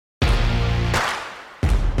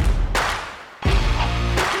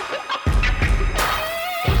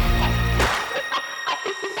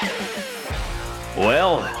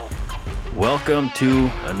welcome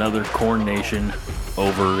to another Corn Nation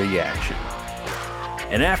overreaction.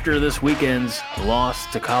 And after this weekend's loss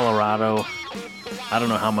to Colorado, I don't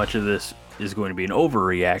know how much of this is going to be an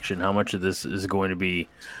overreaction, how much of this is going to be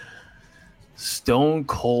stone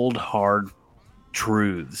cold hard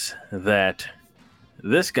truths that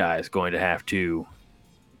this guy is going to have to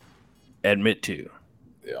admit to.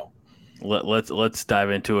 Yeah. Let's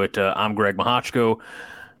dive into it. I'm Greg Mahochko.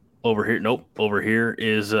 Over here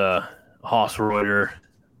is Haas Reuter.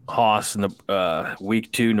 Haas,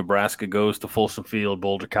 week 2, Nebraska goes to Folsom Field,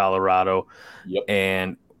 Boulder, Colorado. Yep.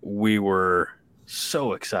 And we were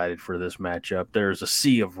so excited for this matchup. There's a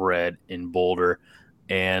sea of red in Boulder,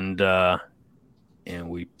 and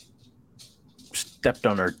we stepped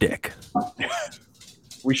on our dick.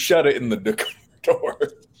 We shut it in the door.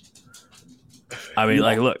 I mean,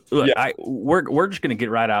 look. Yeah. We're just gonna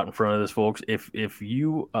get right out in front of this, folks. If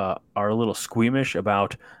you are a little squeamish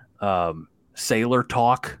about sailor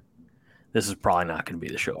talk, this is probably not going to be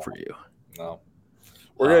the show for you. No,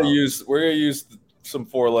 we're gonna use some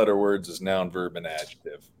 4-letter words as noun, verb, and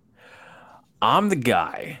adjective. I'm the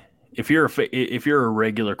guy. If you're a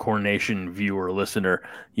regular Corn Nation viewer or listener,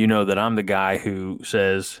 you know that I'm the guy who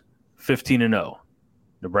says 15-0.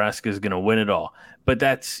 Nebraska is going to win it all. But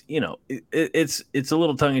that's, it's a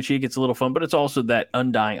little tongue-in-cheek, it's a little fun, but it's also that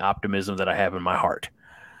undying optimism that I have in my heart.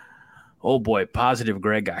 Oh, boy, positive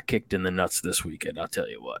Greg got kicked in the nuts this weekend, I'll tell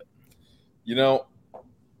you what.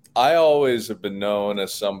 I always have been known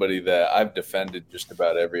as somebody that I've defended just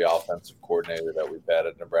about every offensive coordinator that we've had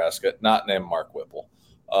at Nebraska, not named Mark Whipple.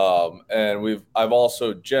 And I've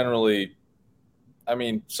also generally,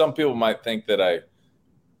 some people might think that I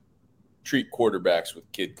treat quarterbacks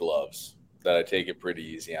with kid gloves, that I take it pretty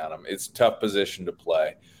easy on them. It's a tough position to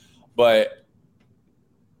play. But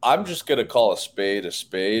I'm just going to call a spade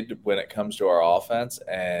when it comes to our offense.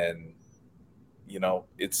 And,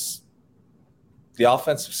 it's the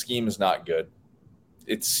offensive scheme is not good.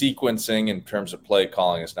 It's sequencing in terms of play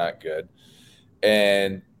calling is not good.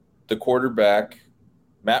 And the quarterback,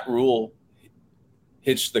 Matt Rule,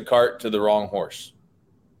 hitched the cart to the wrong horse,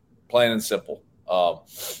 plain and simple.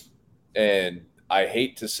 And I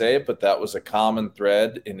hate to say it, but that was a common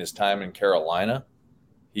thread in his time in Carolina.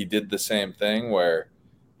 He did the same thing where,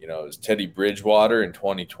 it was Teddy Bridgewater in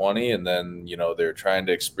 2020, and then, they're trying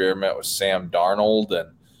to experiment with Sam Darnold and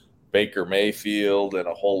Baker Mayfield and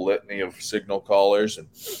a whole litany of signal callers. And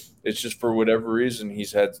it's just for whatever reason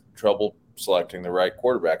he's had trouble selecting the right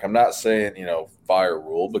quarterback. I'm not saying, fire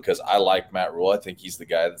Rule, because I like Matt Rule. I think he's the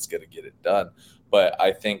guy that's going to get it done. But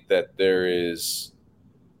I think that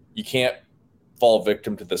you can't fall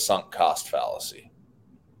victim to the sunk cost fallacy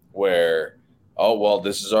where, oh, well,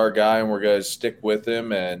 this is our guy and we're going to stick with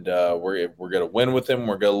him and we're going to win with him.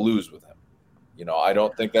 We're going to lose with him. I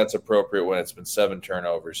don't think that's appropriate when it's been 7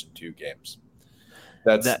 turnovers in 2 games.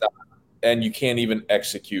 And you can't even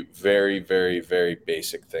execute very, very, very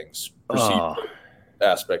basic things, procedural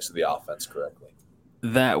aspects of the offense correctly.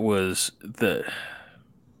 That was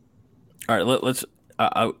all right.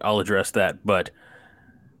 I'll address that, but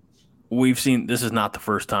this is not the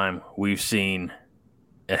first time we've seen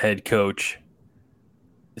a head coach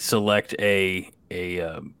select a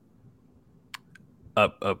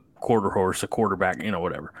quarter horse, a quarterback,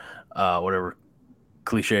 whatever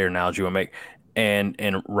cliche or analogy you want to make,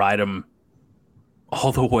 and ride them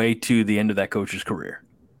all the way to the end of that coach's career.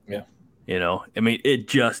 Yeah.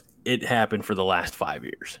 It happened for the last 5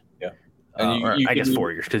 years. Yeah. And I guess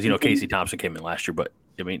 4 years, because, Casey Thompson came in last year, but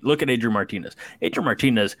look at Adrian Martinez. Adrian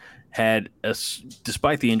Martinez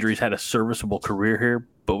despite the injuries, had a serviceable career here,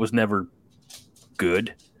 but was never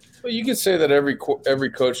good. Well, you could say that every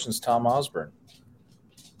coach since Tom Osborne,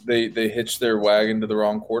 they hitched their wagon to the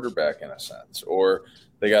wrong quarterback in a sense, or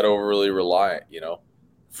they got overly reliant.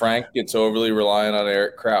 Frank gets overly reliant on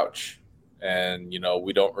Eric Crouch, and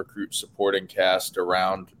we don't recruit supporting cast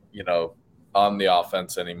around on the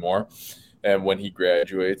offense anymore. And when he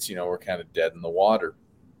graduates, we're kind of dead in the water.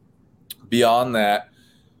 Beyond that,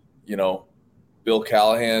 Bill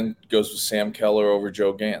Callahan goes with Sam Keller over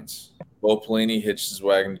Joe Gans. Bo Pelini hitched his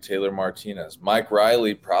wagon to Taylor Martinez. Mike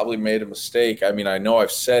Riley probably made a mistake. I know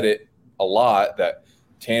I've said it a lot that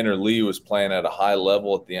Tanner Lee was playing at a high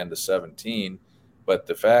level at the end of 2017, but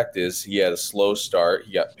the fact is he had a slow start.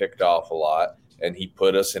 He got picked off a lot, and he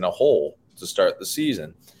put us in a hole to start the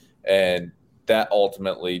season. And that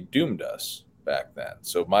ultimately doomed us back then.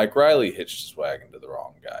 So Mike Riley hitched his wagon to the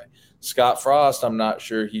wrong guy. Scott Frost, I'm not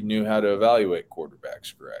sure he knew how to evaluate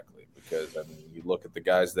quarterbacks correctly, because you look at the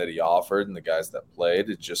guys that he offered and the guys that played,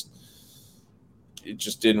 it just it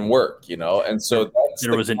just didn't work, And so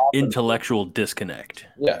there was an intellectual disconnect.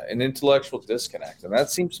 Yeah, an intellectual disconnect. And that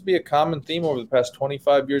seems to be a common theme over the past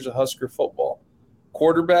 25 years of Husker football.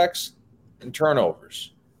 Quarterbacks and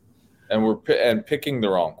turnovers. And picking the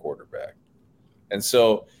wrong quarterback. And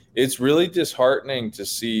so it's really disheartening to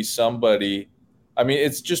see somebody – I mean,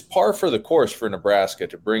 it's just par for the course for Nebraska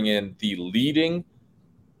to bring in the leading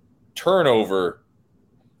turnover –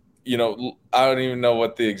 I don't even know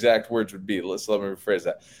what the exact words would be. Let me rephrase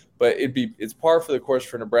that. But it's par for the course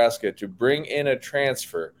for Nebraska to bring in a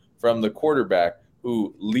transfer from the quarterback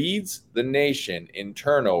who leads the nation in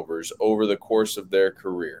turnovers over the course of their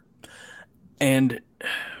career. And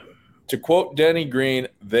to quote Denny Green,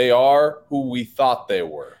 they are who we thought they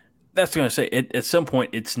were. That's going to say at some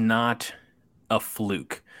point it's not a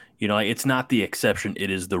fluke. It's not the exception.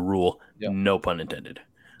 It is the rule. Yep. No pun intended.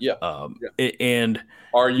 Yeah. And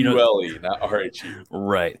RULE, not RHU.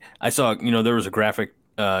 Right. I saw, there was a graphic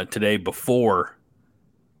today before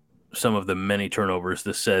some of the many turnovers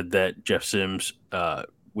that said that Jeff Sims,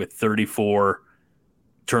 with 34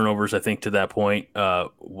 turnovers, I think to that point,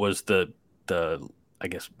 was the I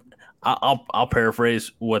guess I'll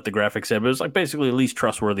paraphrase what the graphic said, but it was like basically the least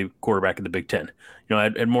trustworthy quarterback in the Big Ten.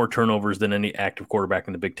 Had more turnovers than any active quarterback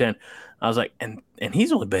in the Big Ten. I was like, and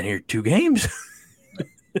he's only been here 2 games.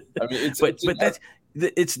 I mean,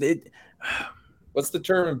 what's the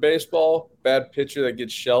term in baseball? Bad pitcher that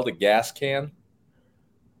gets shelled, a gas can.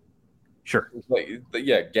 Sure.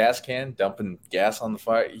 Gas can, dumping gas on the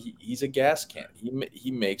fire. He's a gas can. He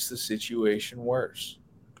makes the situation worse.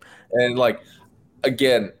 And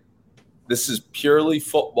again, this is purely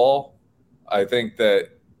football. I think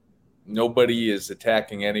that nobody is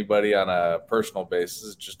attacking anybody on a personal basis.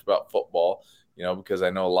 It's just about football. Because I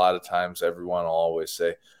know a lot of times everyone will always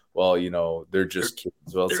say, well, they're just kids.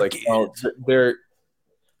 Well, it's like, no, they're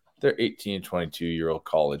 18, 22-year-old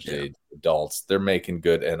college age adults. They're making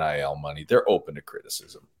good NIL money. They're open to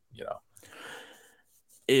criticism,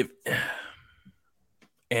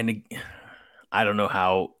 And I don't know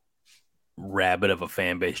how rabid of a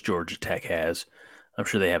fan base Georgia Tech has. I'm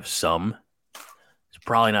sure they have some. It's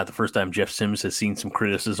probably not the first time Jeff Sims has seen some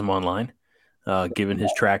criticism online. Given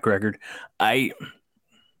his track record, I'll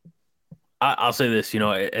say this.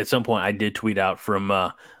 At some point I did tweet out from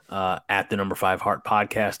at the number 5 Heart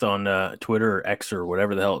podcast on Twitter or X or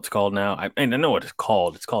whatever the hell it's called now. I know what it's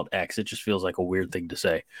called. It's called X. It just feels like a weird thing to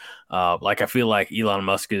say. I feel like Elon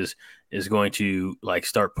Musk is going to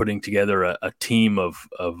start putting together a team of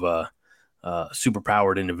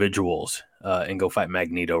superpowered individuals and go fight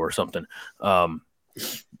Magneto or something.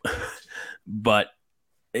 But.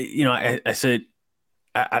 I said,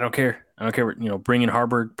 I don't care. I don't care. Bring in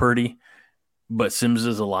Harburg, Purdy, but Sims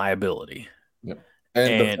is a liability. Yep.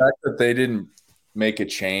 And the fact that they didn't make a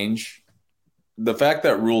change, the fact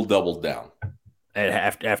that Rule doubled down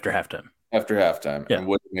after halftime, and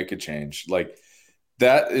wouldn't make a change,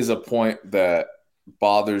 that is a point that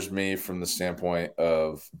bothers me from the standpoint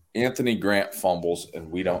of Anthony Grant fumbles, and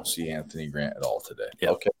we don't see Anthony Grant at all today.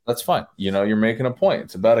 Yep. Okay, that's fine. You're making a point.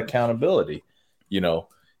 It's about accountability.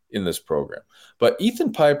 In this program. But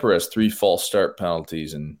Ethan Piper has 3 false start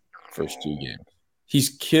penalties in first 2 games.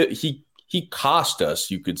 He cost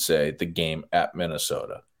us, you could say, the game at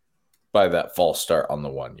Minnesota by that false start on the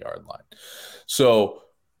 1-yard line. So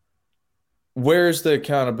where's the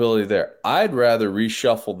accountability there? I'd rather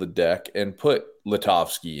reshuffle the deck and put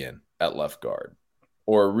Litovsky in at left guard,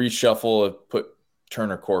 or reshuffle and put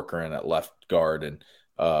Turner Corcoran at left guard and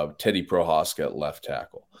Teddy Prohaska at left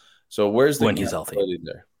tackle. So where's the accountability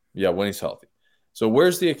there? Yeah, when he's healthy. So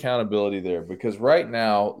where's the accountability there? Because right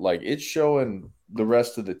now, it's showing the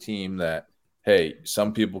rest of the team that, hey,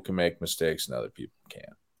 some people can make mistakes and other people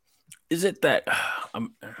can't. Is it that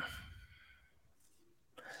I'm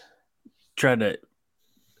trying to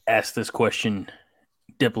ask this question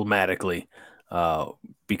diplomatically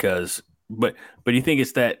because but do you think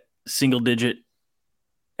it's that single-digit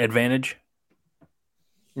advantage?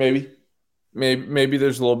 Maybe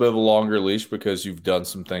there's a little bit of a longer leash because you've done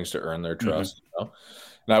some things to earn their trust. And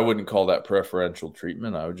I wouldn't call that preferential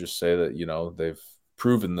treatment. I would just say that, they've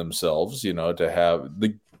proven themselves, to have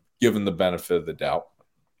given the benefit of the doubt.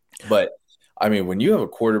 But I mean, when you have a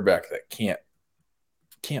quarterback that can't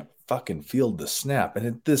fucking field the snap,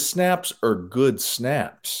 and the snaps are good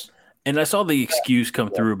snaps. And I saw the excuse come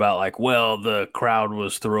through about the crowd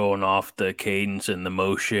was throwing off the cadence and the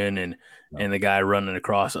motion and the guy running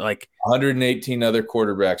across 118 other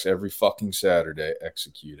quarterbacks every fucking Saturday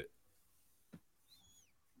execute it.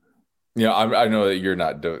 I know that you're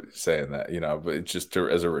not saying that, but it's just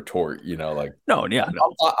as a retort, like No, yeah,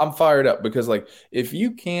 no. I'm fired up because, like, if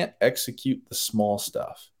you can't execute the small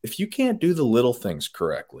stuff, if you can't do the little things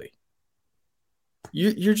correctly,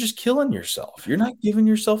 you're just killing yourself. You're not giving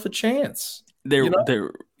yourself a chance. There,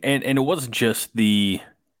 and it wasn't just the,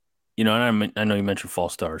 and I know you mentioned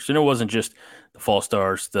false starts, and it wasn't just the false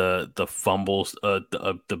starts, the fumbles,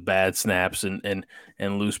 the bad snaps, and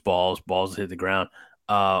loose balls that hit the ground.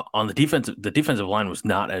 On the defensive line was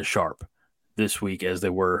not as sharp this week as they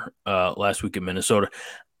were last week in Minnesota.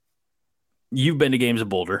 You've been to games at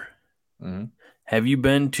Boulder. Mm-hmm. Have you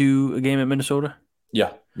been to a game at Minnesota?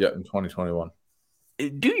 Yeah, in 2021.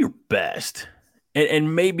 Do your best,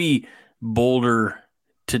 and maybe Boulder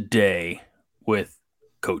today with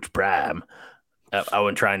Coach Bram. I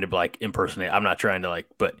wasn't trying to like impersonate. I'm not trying to like,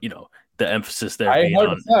 but the emphasis there being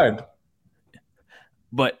on.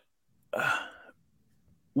 But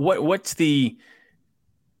what's the?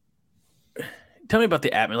 Tell me about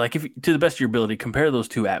the atmosphere. Like, if to the best of your ability, compare those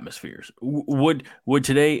two atmospheres. Would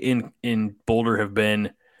today in Boulder have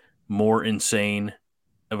been more insane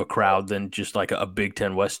of a crowd than just like a Big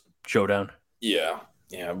Ten West showdown? Yeah,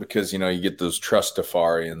 because you get those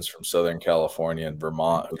Trustafarians from Southern California and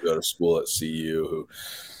Vermont who go to school at CU who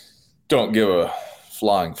don't give a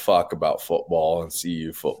flying fuck about football and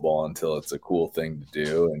CU football until it's a cool thing to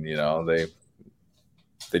do, and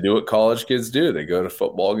they do what college kids do. They go to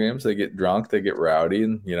football games, they get drunk, they get rowdy,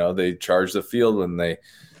 and they charge the field when they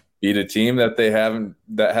beat a team that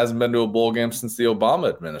hasn't been to a bowl game since the Obama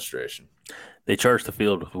administration. They charged the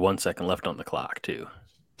field with 1 second left on the clock too.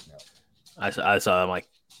 Yeah. I saw. I'm like,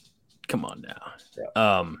 come on now.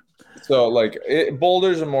 Yeah. So like,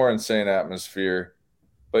 Boulder's a more insane atmosphere,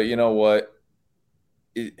 but you know what?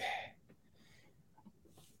 It's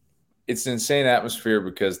an insane atmosphere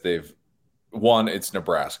because it's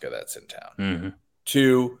Nebraska that's in town. Mm-hmm.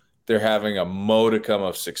 2, they're having a modicum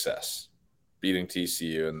of success, beating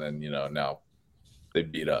TCU, and then now they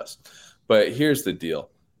beat us. But here's the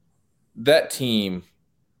deal: that team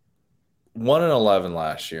 1-11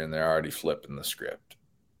 last year, and they're already flipping the script.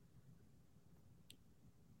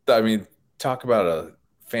 I mean, talk about a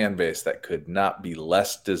fan base that could not be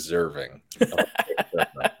less deserving.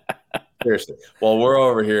 Seriously. Well, we're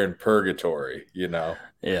over here in purgatory, Yeah.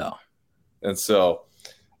 And so,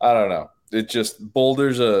 I don't know. It just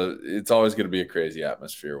Boulder's it's always going to be a crazy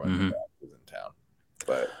atmosphere when Nebraska's in town.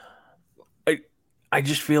 But I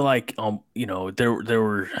just feel like there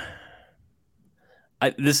were.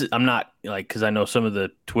 I'm not like, because I know some of the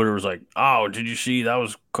Twitter was like, oh, did you see that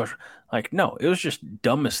was like, no, it was just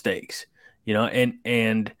dumb mistakes,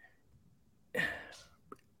 and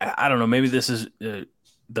I don't know, maybe this is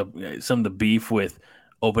some of the beef with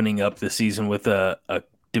opening up the season with a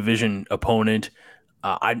division opponent.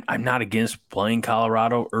 I'm not against playing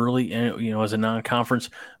Colorado early, as a non-conference,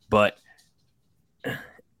 but I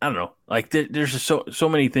don't know, like there's just so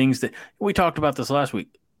many things that we talked about this last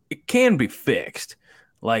week. It can be fixed.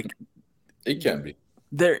 Like, it can be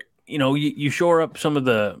there, you shore up some of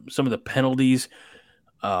the penalties.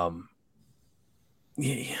 Yeah,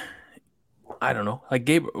 I don't know. Like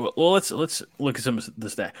Gabe, well, let's look at some of the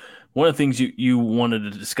stats. One of the things you wanted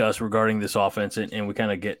to discuss regarding this offense, and we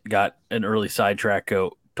kind of got an early sidetrack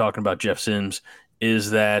talking about Jeff Sims,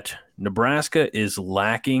 is that Nebraska is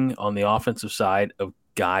lacking on the offensive side of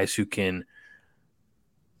guys who can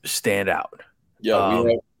stand out. Yeah,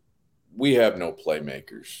 we have no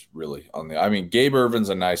playmakers really I mean, Gabe Ervin's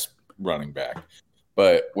a nice running back,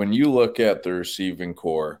 but when you look at the receiving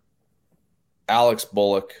core, Alex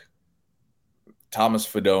Bullock, Thomas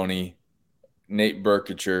Fedoni, Nate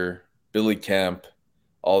Berkacher, Billy Kemp,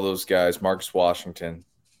 all those guys, Marcus Washington,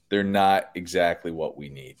 they're not exactly what we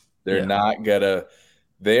need. They are not gonna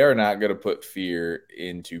put fear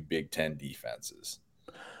into Big Ten defenses.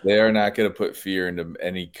 They are not going to put fear into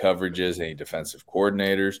any coverages, any defensive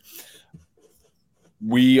coordinators.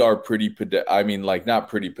 We are not pretty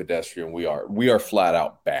pedestrian. We are flat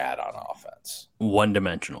out bad on offense.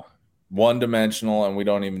 One-dimensional, and we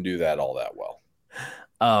don't even do that all that well.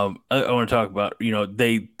 I want to talk about,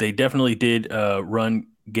 they definitely did run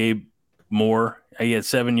Gabe more. He had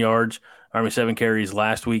 7 carries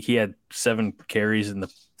last week. He had 7 carries in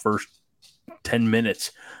the first 10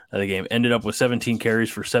 minutes of the game. Ended up with 17 carries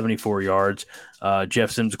for 74 yards.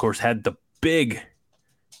 Jeff Sims, of course, had the big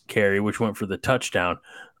carry, which went for the touchdown.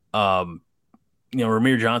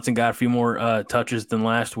 Ramir Johnson got a few more touches than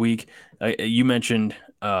last week. You mentioned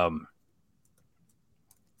Anthony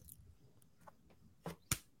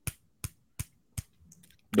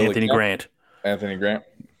Grant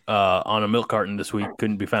on a milk carton this week,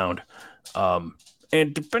 couldn't be found.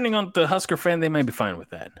 And depending on the Husker fan, they might be fine with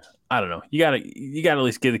that. I don't know. You gotta at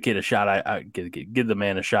least give the kid a shot. I give the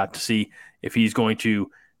man a shot to see if he's going to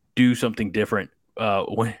do something different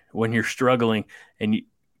when you're struggling and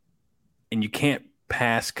you can't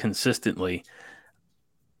pass consistently.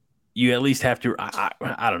 You at least have to.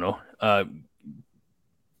 I don't know.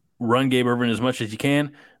 Run Gabe Ervin as much as you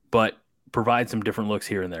can, but provide some different looks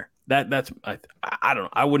here and there. That's I don't know.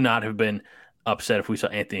 I would not have been upset if we saw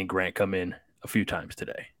Anthony Grant come in a few times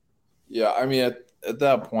today. Yeah, I mean, at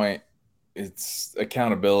that point, it's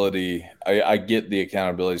accountability. I get the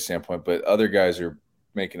accountability standpoint, but other guys are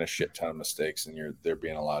making a shit ton of mistakes, and they're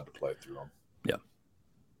being allowed to play through them. Yeah.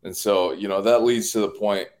 And so, that leads to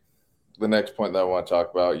the next point that I want to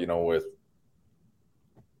talk about, with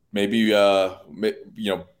maybe,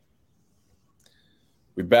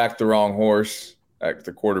 we backed the wrong horse at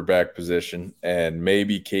the quarterback position, and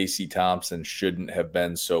maybe Casey Thompson shouldn't have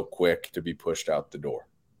been so quick to be pushed out the door.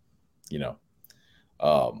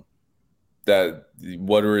 What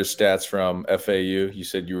are his stats from FAU? You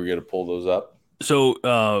said you were going to pull those up. So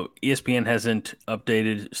ESPN hasn't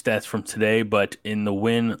updated stats from today, but in the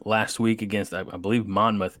win last week against, I believe,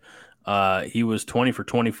 Monmouth, he was 20 for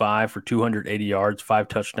 25 for 280 yards, 5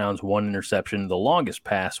 touchdowns, 1 interception. The longest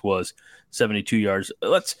pass was 72 yards.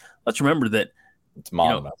 Let's remember that it's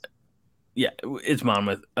Monmouth. It's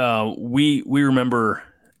Monmouth. We remember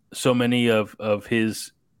so many of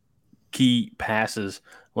his key passes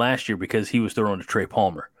last year because he was thrown to Trey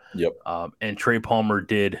Palmer. Yep. And Trey Palmer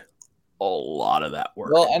did a lot of that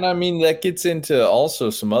work. Well, and I mean, that gets into also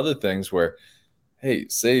some other things where, hey,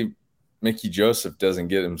 say Mickey Joseph doesn't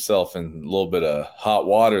get himself in a little bit of hot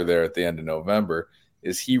water there at the end of November.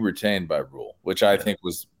 Is he retained by rule, which I think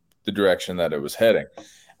was the direction that it was heading.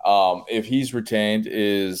 If he's retained,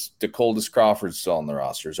 is DeColdis Crawford still on the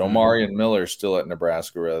rosters? Omarion Miller still at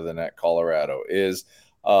Nebraska rather than at Colorado? Is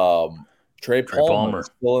Trey Palmer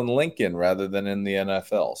still in Lincoln rather than in the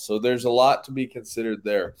NFL? So there's a lot to be considered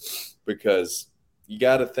there, because you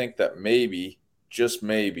got to think that maybe, just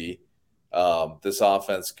maybe, this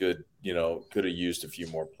offense could have used a few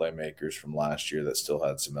more playmakers from last year that still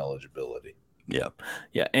had some eligibility. Yeah.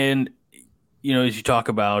 Yeah. And, as you talk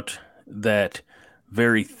about that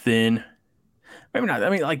very thin, maybe not, I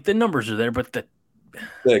mean, like the numbers are there, but the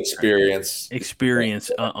experience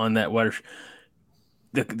on that water.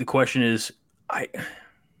 The question is,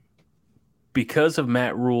 because of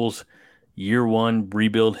Matt Rule's year one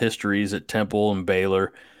rebuild histories at Temple and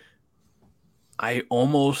Baylor, I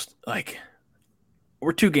almost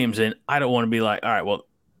we're 2 games in. I don't want to be like, all right, well,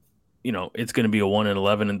 it's going to be a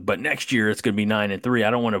 1-11, but next year it's going to be 9-3.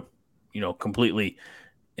 I don't want to, completely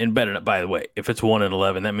embed it. By the way, if it's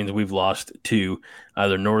 1-11, that means we've lost to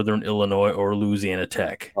either Northern Illinois or Louisiana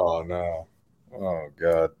Tech. Oh no! Oh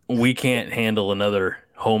God! We can't handle another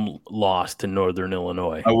home loss to Northern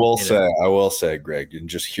Illinois. I will say, Greg, and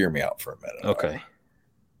just hear me out for a minute. Okay.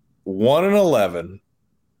 1-11,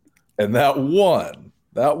 and that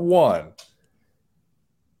one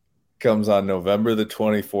comes on November the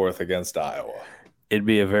 24th against Iowa. It'd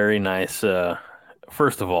be a very nice.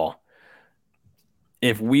 First of all,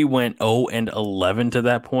 if we went 0-11 to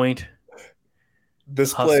that point,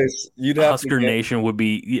 this place you'd have Husker Nation would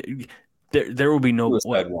be there. There will be no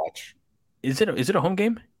watch. Is it a home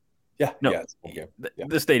game? Yeah. No. Yeah, it's a home game. Yeah.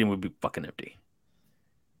 The stadium would be fucking empty.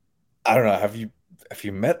 I don't know. Have you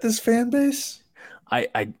met this fan base? I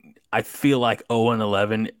feel like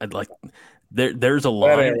 0-11. Like there's a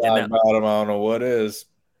line. That ain't rock bottom. I don't know what is.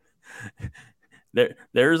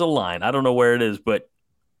 There's a line. I don't know where it is, but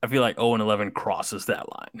I feel like 0-11 crosses that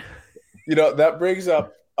line. That brings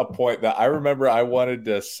up a point that I remember I wanted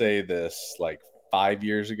to say this 5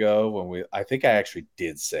 years ago I think I actually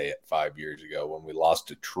did say it 5 years ago when we lost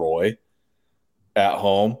to Troy at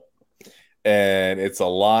home. And it's a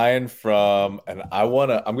line from, and I'm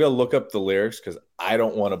going to look up the lyrics because I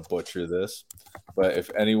don't want to butcher this, but if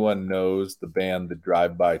anyone knows the band, the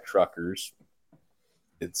Drive-By Truckers,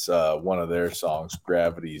 it's one of their songs,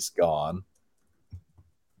 Gravity's Gone.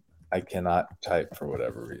 I cannot type for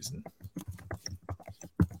whatever reason.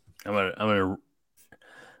 I'm gonna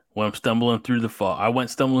when I'm stumbling through the fog. I went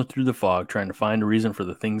stumbling through the fog trying to find a reason for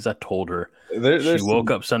the things I told her. She woke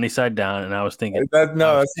up sunny side down, and I was thinking, I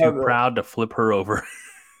was too proud to flip her over.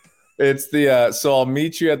 It's the so I'll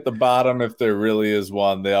meet you at the bottom if there really is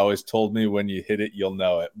one. They always told me when you hit it, you'll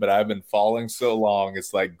know it. But I've been falling so long,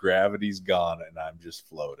 it's like gravity's gone, and I'm just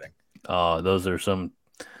floating. Oh, those are some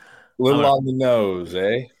little on the nose,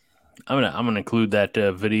 eh? I'm gonna include that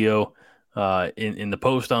video in the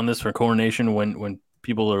post on this for Corn Nation. When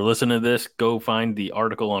people are listening to this, go find the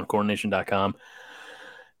article on cornnation.com.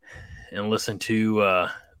 and listen to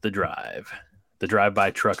The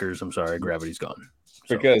Drive-By Truckers. I'm sorry, Gravity's gone.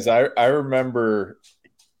 So. Because I remember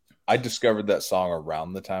I discovered that song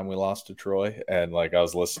around the time we lost to Troy, and like I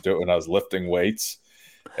was listening to it when I was lifting weights,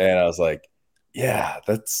 and I was like, yeah,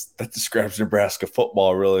 that describes Nebraska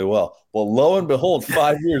football really well. Well, lo and behold,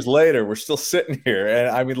 5 years later, we're still sitting here, and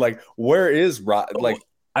I mean, like, where is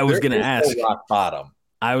I was going to ask rock bottom.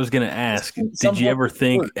 I was going to ask, did you ever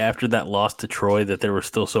think after that loss to Troy that there was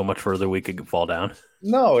still so much further we could fall down?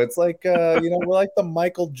 No, it's like, we're like the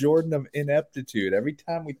Michael Jordan of ineptitude. Every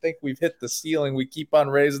time we think we've hit the ceiling, we keep on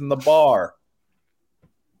raising the bar.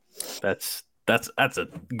 That's a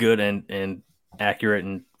good and accurate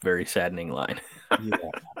and very saddening line. Yeah,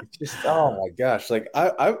 it's just, oh my gosh. Like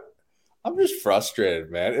I'm just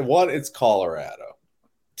frustrated, man. One, it's Colorado.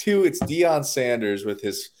 Two, it's Deion Sanders with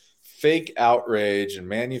his fake outrage and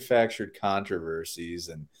manufactured controversies.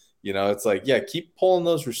 And, it's like, yeah, keep pulling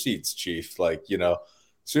those receipts, Chief. Like,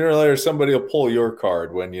 sooner or later, somebody will pull your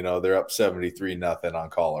card when, they're up 73-0 on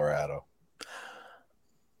Colorado.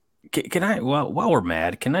 Can I, while we're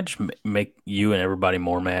mad, can I just make you and everybody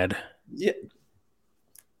more mad? Yeah.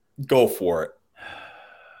 Go for it.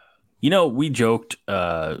 We joked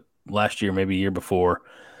last year, maybe a year before,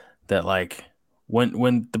 that like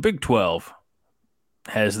when the Big 12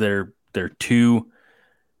 has their two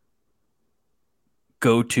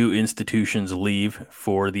go-to institutions leave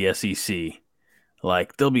for the SEC,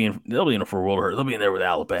 like they'll be in for World Hurt. They'll be in there with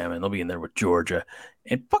Alabama and they'll be in there with Georgia.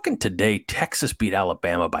 And fucking today, Texas beat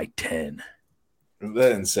Alabama by 10. Isn't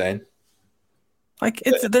that insane? Like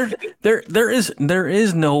it's there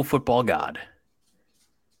is no football god.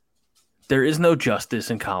 There is no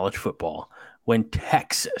justice in college football when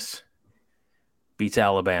Texas beats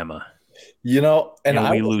Alabama. And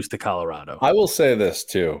we lose to Colorado. I will say this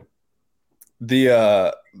too.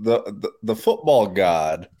 The football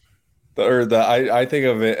god, I think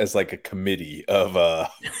of it as like a committee of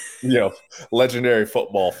legendary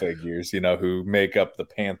football figures, who make up the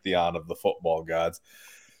pantheon of the football gods.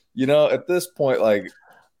 At this point, like,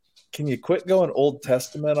 can you quit going Old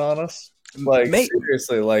Testament on us? Like,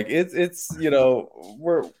 seriously, like it's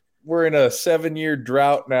we're in a 7-year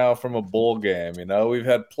drought now from a bowl game. We've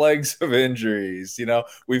had plagues of injuries.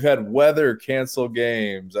 We've had weather cancel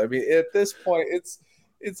games. I mean, at this point,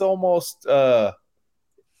 it's almost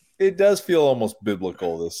it does feel almost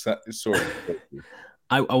biblical. This sort of thing.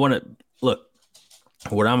 I want to look.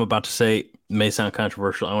 What I'm about to say may sound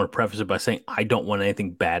controversial. I want to preface it by saying I don't want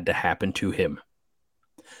anything bad to happen to him.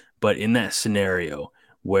 But in that scenario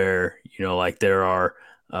where, like there are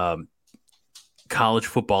college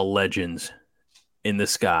football legends in the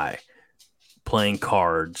sky playing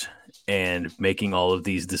cards and making all of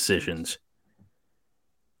these decisions,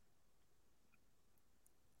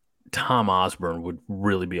 Tom Osborne would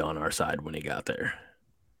really be on our side when he got there.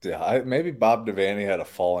 Yeah, maybe Bob Devaney had a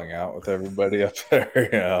falling out with everybody up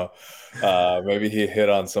there. Maybe he hit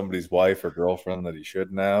on somebody's wife or girlfriend that he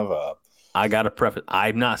shouldn't have. I got to preface.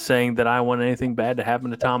 I'm not saying that I want anything bad to happen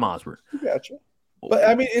to Tom Osborne. Gotcha. But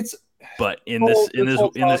I mean, it's. But in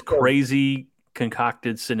this crazy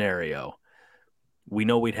concocted scenario, we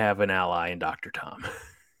know we'd have an ally in Dr. Tom.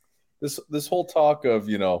 This whole talk of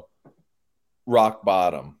rock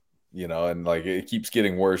bottom, and like it keeps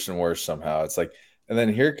getting worse and worse somehow. It's like. And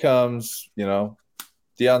then here comes,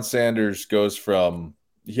 Deion Sanders goes from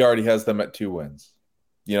he already has them at 2 wins,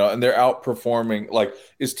 and they're outperforming. Like,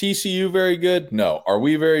 is TCU very good? No. Are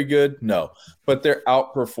we very good? No. But they're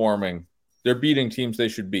outperforming. They're beating teams they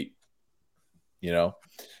should beat,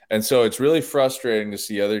 And so it's really frustrating to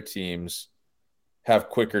see other teams have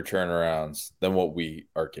quicker turnarounds than what we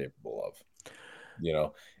are capable of.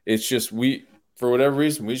 It's just for whatever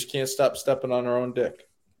reason, we just can't stop stepping on our own dick.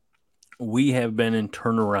 We have been in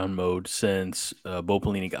turnaround mode since Bo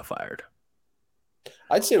Pelini got fired.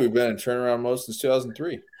 I'd say we've been in turnaround mode since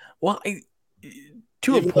 2003. Well,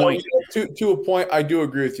 to a point, I do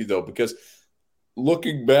agree with you though, because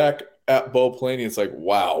looking back at Bo Pelini, it's like,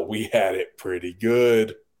 wow, we had it pretty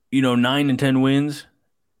good. 9 and 10 wins.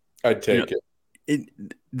 I'd take it.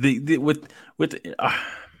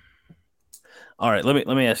 All right, let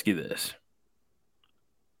me ask you this.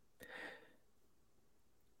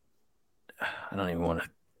 I don't even want to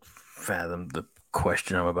fathom the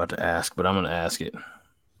question I'm about to ask, but I'm going to ask it.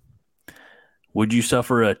 Would you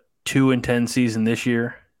suffer a 2-10 season this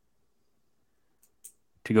year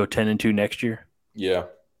to go 10-2 next year? Yeah.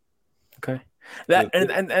 Okay. That's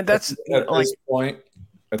at this point.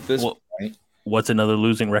 What's another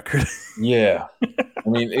losing record? Yeah. I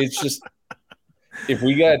mean, it's just if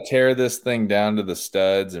we got to tear this thing down to the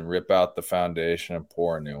studs and rip out the foundation and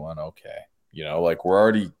pour a new one, okay. Like we're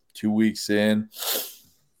already 2 weeks in,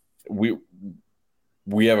 we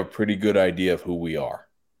have a pretty good idea of who we are.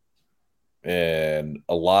 And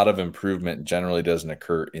a lot of improvement generally doesn't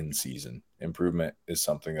occur in season. Improvement is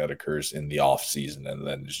something that occurs in the off season and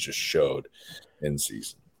then is just showed in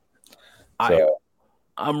season. So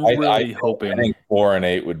I'm really hoping. I think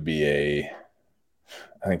 4-8 would be a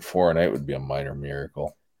minor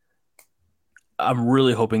miracle. I'm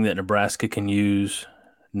really hoping that Nebraska can use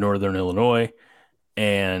Northern Illinois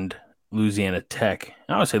and Louisiana Tech.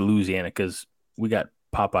 I would say Louisiana because we got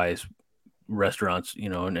Popeyes restaurants,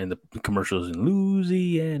 and the commercials in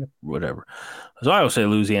Louisiana, whatever. So I would say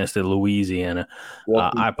Louisiana instead of Louisiana.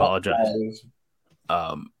 I apologize.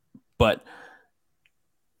 But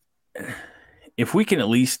if we can at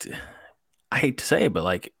least, I hate to say it, but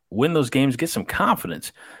like win those games, get some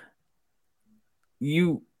confidence.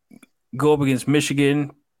 You go up against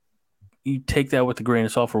Michigan, you take that with a grain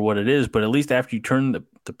of salt for what it is, but at least after you turn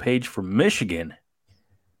the page for Michigan,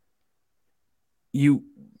 you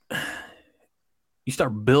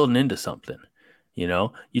start building into something.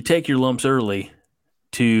 You take your lumps early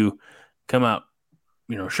to come out,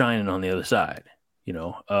 shining on the other side.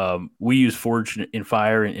 We use forge in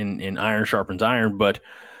fire and iron sharpens iron, but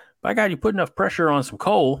by God, you put enough pressure on some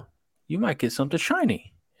coal, you might get something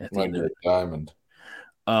shiny at the end of it. Diamond.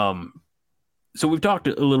 So we've talked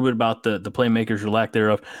a little bit about the playmakers or lack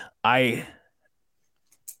thereof.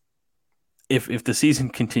 If the season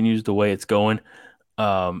continues the way it's going,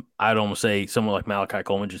 I'd almost say someone like Malachi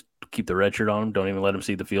Coleman, just keep the red shirt on him. Don't even let him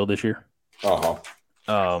see the field this year.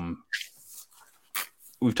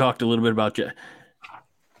 We've talked a little bit about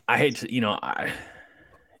I hate to,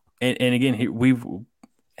 and again, we've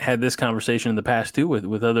had this conversation in the past too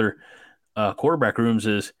with other quarterback rooms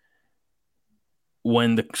is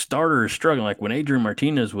when the starter is struggling, like when Adrian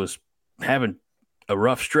Martinez was having a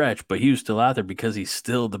rough stretch, but he was still out there because he's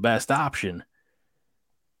still the best option,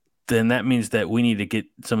 then that means that we need to get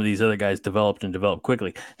some of these other guys developed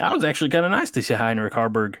quickly. That was actually kind of nice to see Heinrich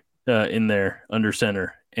Harburg in there under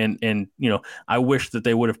center. And I wish that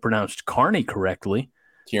they would have pronounced Kearney correctly.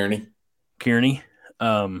 Kearney.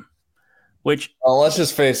 Which let's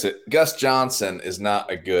just face it, Gus Johnson is not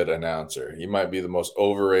a good announcer. He might be the most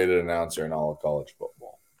overrated announcer in all of college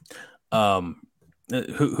football.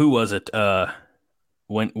 Who was it? In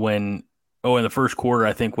the first quarter,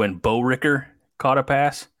 I think when Bo Ricker caught a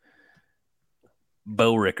pass.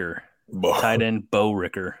 Tight end Bo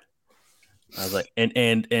Ricker. I was like,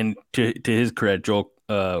 and to his credit, Joel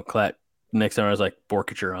Klatt. Next time I was like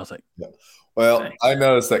Borkature. I was like, yeah. Well, dang. I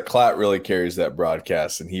noticed that Klatt really carries that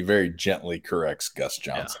broadcast, and he very gently corrects Gus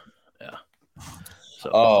Johnson. Yeah.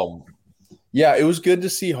 So, it was good to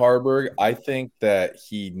see Harburg. I think that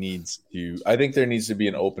there needs to be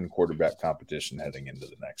an open quarterback competition heading into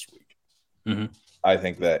the next week. Mm-hmm. I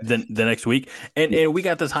think that the next week, and we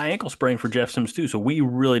got this high ankle sprain for Jeff Sims too, so we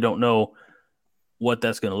really don't know what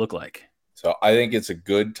that's going to look like. So I think it's a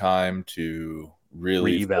good time to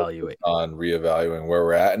really reevaluating where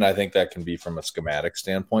we're at, and I think that can be from a schematic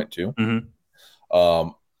standpoint too. Mm-hmm.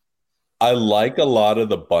 I like a lot of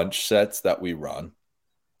the bunch sets that we run.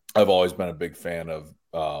 I've always been a big fan of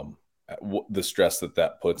the stress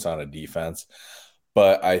that puts on a defense.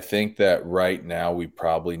 But I think that right now we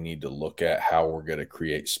probably need to look at how we're going to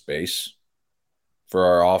create space for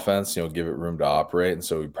our offense, give it room to operate. And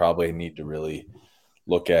so we probably need to really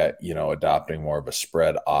look at, adopting more of a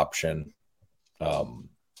spread option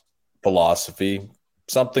philosophy,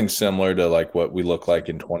 something similar to like what we look like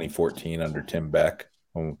in 2014 under Tim Beck.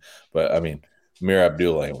 But, I mean, Amir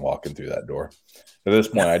Abdullah ain't walking through that door. At this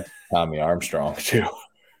point, I'd Tommy Armstrong too.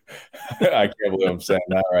 I can't believe I'm saying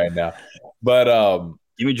that right now. But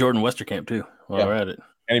give me Jordan Westerkamp too while we're at it.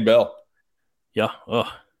 Kenny Bell. Yeah.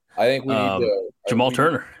 Oh. I think we need to Jamal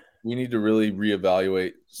Turner. We need to really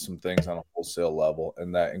reevaluate some things on a wholesale level,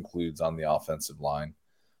 and that includes on the offensive line.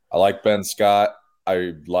 I like Ben Scott.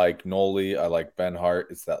 I like Noli. I like Ben Hart.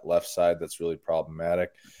 It's that left side that's really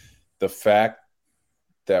problematic. The fact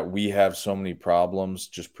that we have so many problems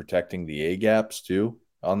just protecting the A gaps too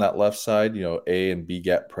on that left side, A and B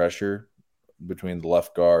gap pressure between the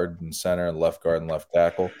left guard and center and left guard and left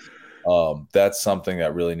tackle. That's something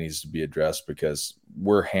that really needs to be addressed because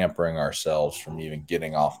we're hampering ourselves from even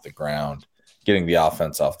getting the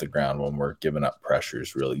offense off the ground when we're giving up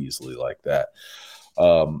pressures really easily like that.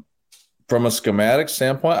 From a schematic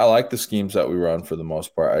standpoint, I like the schemes that we run for the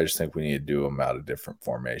most part. I just think we need to do them out of different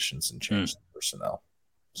formations and change the personnel.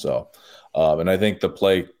 So, and I think the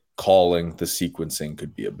play calling, the sequencing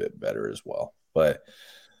could be a bit better as well. But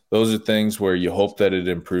those are things where you hope that it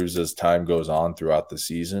improves as time goes on throughout the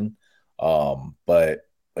season. But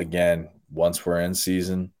again, once we're in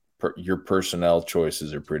season, your personnel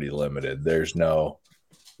choices are pretty limited. There's no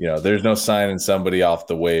signing somebody off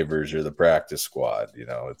the waivers or the practice squad.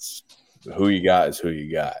 It's who you got is who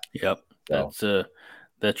you got. Yep. So.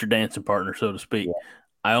 That's your dancing partner, so to speak. Yeah.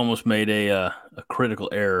 I almost made a critical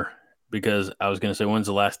error because I was going to say, when's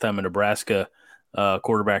the last time a Nebraska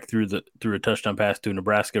quarterback threw a touchdown pass to a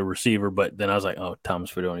Nebraska receiver? But then I was like, oh,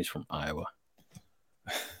 Thomas Fidoni's from Iowa.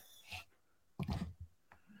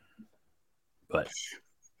 But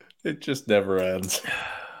it just never ends.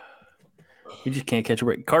 You just can't catch a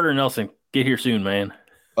break. Carter Nelson, get here soon, man.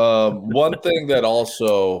 One thing that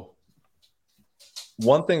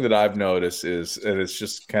I've noticed is, and it's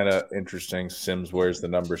just kind of interesting, Sims wears the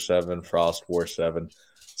number 7, Frost wore 7.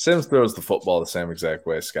 Sims throws the football the same exact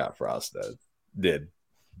way Scott Frost did.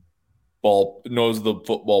 Ball knows the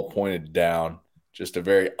football pointed down, just a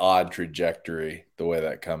very odd trajectory the way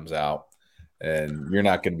that comes out. And you're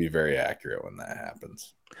not going to be very accurate when that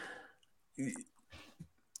happens.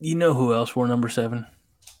 You know who else wore number 7?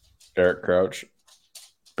 Eric Crouch.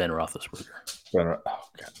 Ben Roethlisberger. Oh,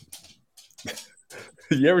 God.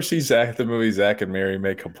 You ever see the movie Zack and Mary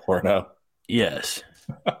Make a Porno? Yes.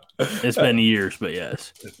 It's been years, but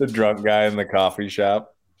yes. The drunk guy in the coffee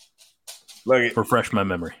shop. Refresh my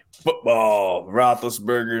memory. Football.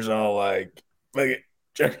 Roethlisberger's all like, look it.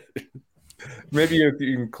 Check it. Maybe if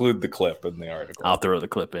you include the clip in the article. I'll throw the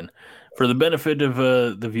clip in for the benefit of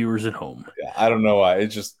the viewers at home. Yeah, I don't know why.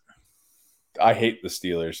 I hate the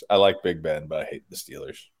Steelers. I like Big Ben, but I hate the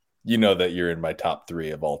Steelers. You know that you're in my top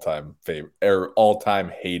 3 of all-time favorite or all-time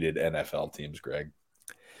hated NFL teams, Greg.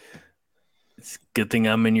 It's a good thing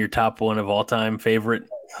I'm in your top 1 of all-time favorite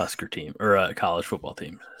Husker team or college football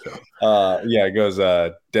team. So. It goes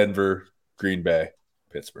Denver, Green Bay,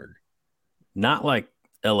 Pittsburgh. Not like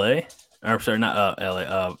L.A. I'm sorry, not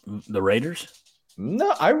L.A. The Raiders.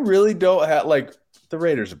 No, I really don't have the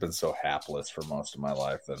Raiders have been so hapless for most of my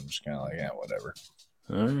life that I'm just kind of like, yeah, whatever.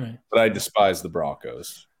 All right. But I despise the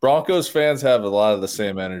Broncos. Broncos fans have a lot of the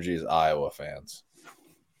same energy as Iowa fans.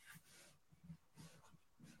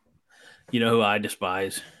 You know who I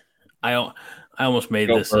despise? I almost made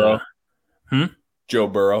Joe this. Burrow. Joe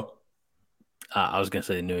Burrow. I was going to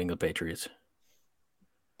say the New England Patriots.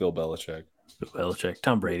 Bill Belichick.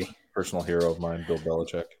 Tom Brady. Personal hero of mine, Bill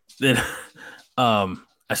Belichick. Then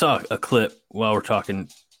I saw a clip while we're talking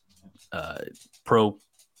pro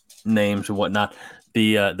names and whatnot.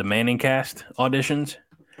 The Manning cast auditions.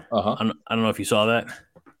 Uh-huh. I don't know if you saw that.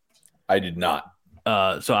 I did not.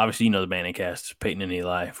 So obviously you know the Manning cast, Peyton and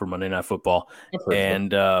Eli for Monday Night Football,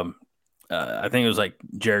 and I think it was like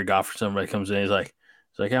Jared Goff or somebody comes in. He's like,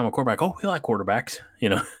 yeah, I'm a quarterback. Oh, we like quarterbacks,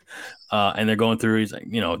 and they're going through. He's like,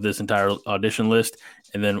 this entire audition list,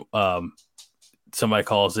 and then somebody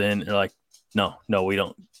calls in. And they're like, no, we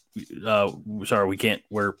don't. Sorry, we can't.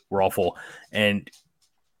 We're all full, and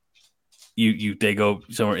they go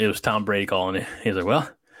somewhere. It was Tom Brady calling it. He's like, well,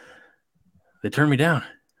 they turned me down.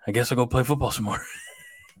 I guess I'll go play football some more.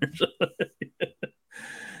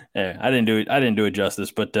 Yeah, I didn't do it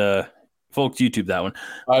justice, but folks, YouTube that one.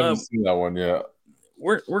 I haven't seen that one yet.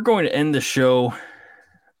 We're going to end the show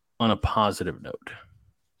on a positive note.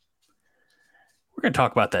 We're going to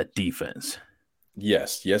talk about that defense.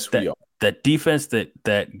 Yes, we are. That defense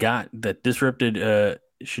that disrupted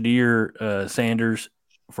Shadir Sanders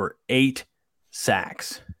for 8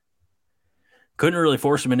 sacks. Couldn't really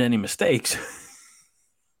force him into any mistakes.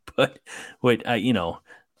 But wait, we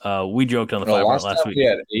joked on the 5 last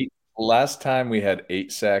week. Last time we had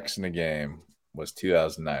 8 sacks in a game was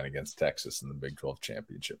 2009 against Texas in the Big 12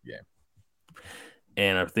 championship game.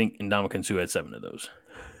 And I think Ndamukong Suh had 7 of those.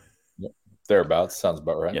 Yep. Thereabouts. Sounds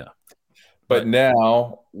about right. Yeah. But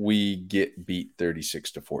now we get beat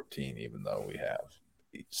 36-14, even though we have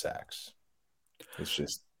 8 sacks. It's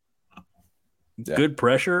just good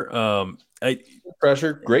pressure. Good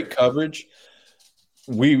pressure, great coverage.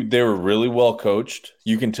 They were really well coached.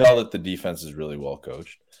 You can tell that the defense is really well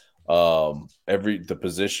coached. The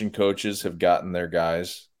position coaches have gotten their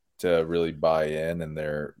guys to really buy in, and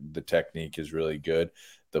the technique is really good.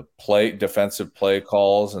 The defensive play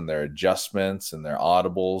calls and their adjustments and their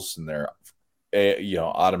audibles and their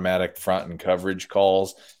automatic front and coverage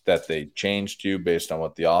calls that they change to based on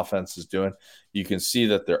what the offense is doing. You can see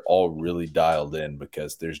that they're all really dialed in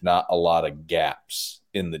because there's not a lot of gaps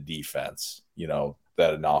in the defense,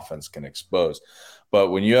 that an offense can expose. But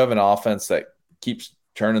when you have an offense that keeps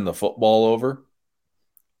turning the football over,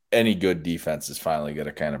 any good defense is finally going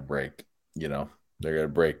to kind of break, they're going to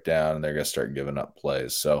break down and they're going to start giving up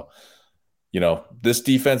plays. So, this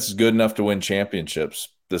defense is good enough to win championships.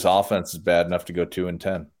 This offense is bad enough to go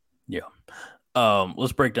 2-10. Yeah.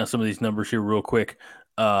 Let's break down some of these numbers here real quick.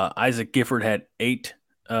 Isaac Gifford had 8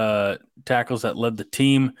 tackles that led the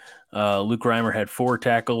team. Luke Reimer had 4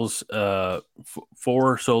 tackles,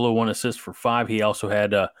 4 solo, 1 assist for 5. He also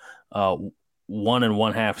had 1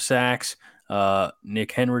 1/2 sacks.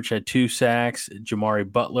 Nick Henrich had 2 sacks. Jamari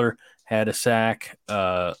Butler had a sack.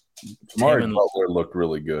 Jamari Butler looked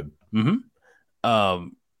really good. Mm-hmm.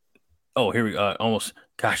 Here we go. Almost.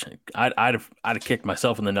 Gosh, I'd have kicked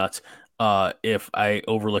myself in the nuts if I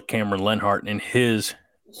overlooked Cameron Lenhart and his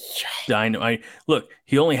dynamite. Look,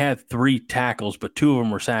 he only had 3 tackles, but 2 of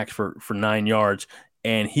them were sacks for 9 yards,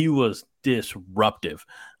 and he was disruptive.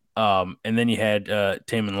 And then you had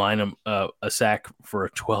Taman Lynham a sack for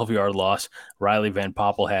a 12-yard loss. Riley Van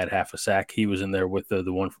Poppel had half a sack. He was in there with the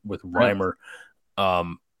one with Reimer.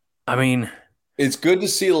 I mean, it's good to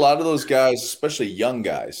see a lot of those guys, especially young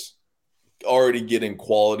guys, already getting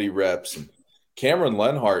quality reps. And Cameron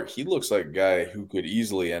Lenhart, he looks like a guy who could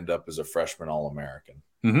easily end up as a freshman All-American.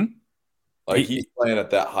 Mm-hmm. Like he's playing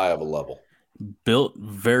at that high of a level. Built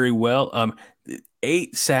very well.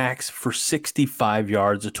 8 sacks for 65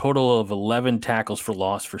 yards, a total of 11 tackles for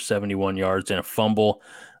loss for 71 yards, and a fumble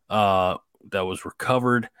that was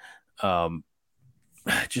recovered.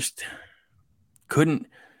 Just couldn't.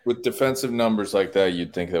 With defensive numbers like that,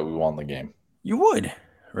 you'd think that we won the game. You would,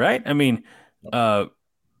 right? I mean,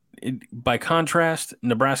 by contrast,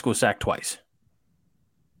 Nebraska was sacked twice.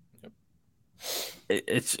 Yep.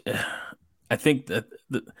 I think that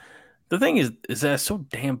the thing is that it's so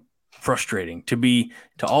damn frustrating to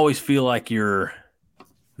always feel like you're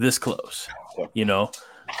this close, you know,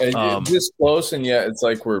 and this close, and yet it's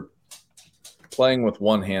like we're playing with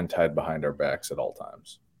one hand tied behind our backs at all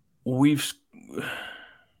times.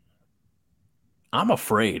 I'm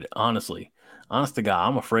afraid, honest to God,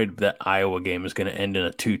 I'm afraid that Iowa game is going to end in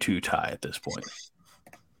a 2-2 tie at this point.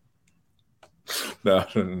 No,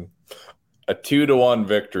 a 2-1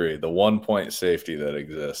 victory, the 1-point safety that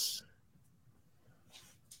exists.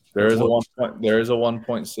 There is a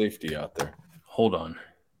 1-point safety out there. Hold on.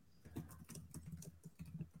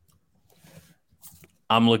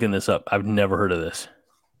 I'm looking this up. I've never heard of this.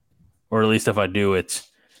 Or at least if I do, it's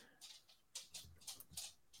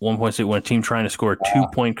 1.6 when a team trying to score a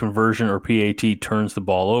 2-point conversion or PAT turns the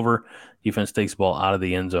ball over, defense takes the ball out of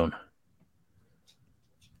the end zone.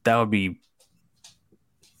 That would be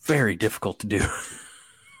very difficult to do.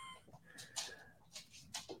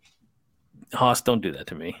 Haas, don't do that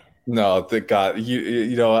to me. No, thank God.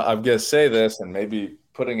 You know, I'm going to say this, and maybe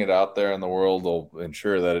putting it out there in the world will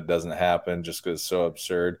ensure that it doesn't happen just because it's so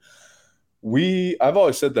absurd. I've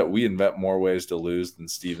always said that we invent more ways to lose than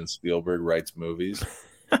Steven Spielberg writes movies.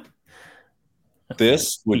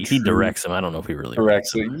 He directs them. I don't know if he really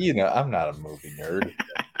directs them. You know, I'm not a movie nerd.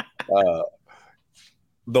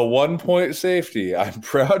 The 1-point safety, I'm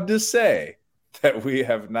proud to say that we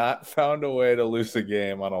have not found a way to lose a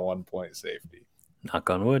game on a 1-point safety. Knock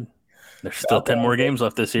on wood. There's still 10 more games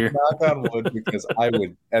left this year. Knock on wood, because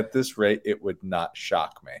at this rate, it would not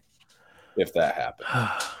shock me if that happened.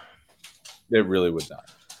 It really would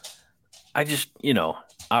not. I just,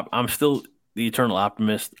 I'm still the eternal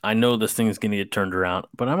optimist. I know this thing is going to get turned around,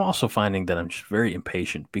 but I'm also finding that I'm just very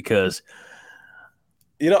impatient because,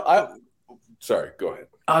 sorry, go ahead.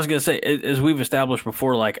 I was going to say, as we've established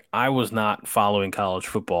before, like I was not following college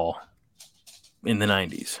football in the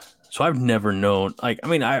 90s. So I've never known,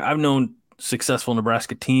 I've known successful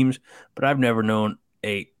Nebraska teams, but I've never known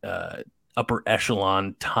a upper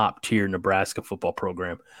echelon, top tier Nebraska football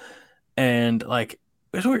program. And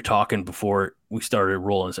as we were talking before we started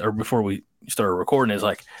rolling, or before we started recording, is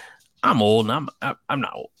like I'm old, and I'm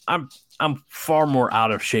not old. I'm far more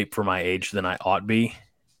out of shape for my age than I ought be,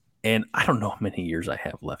 and I don't know how many years I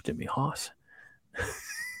have left in me, Haas.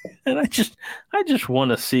 And I just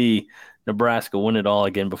want to see Nebraska win it all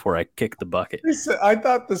again before I kick the bucket. I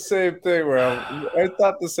thought the same thing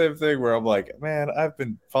where I'm like, man, I've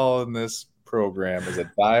been following this program as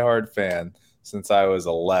a diehard fan since I was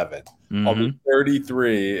 11. Mm-hmm. I'll be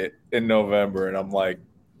 33 in November, and I'm like,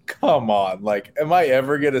 come on. Like, am I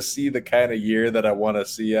ever going to see the kind of year that I want to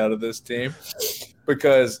see out of this team?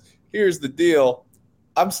 Because here's the deal.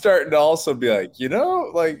 I'm starting to also be like,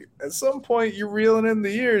 at some point you're reeling in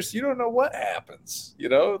the years. You don't know what happens,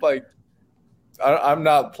 I'm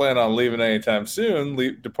not planning on leaving anytime soon,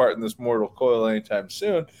 departing this mortal coil anytime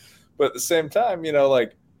soon. But at the same time, you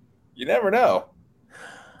never know.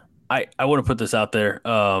 I want to put this out there.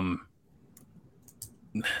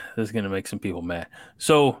 This is going to make some people mad.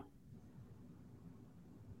 So,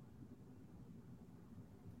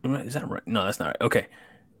 is that right? No, that's not right. Okay.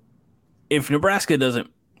 If it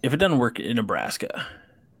doesn't work in Nebraska,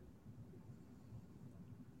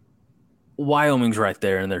 Wyoming's right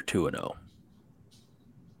there, and they're 2-0.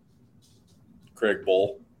 Craig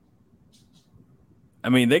Bowl. I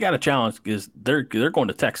mean, they got a challenge because they're going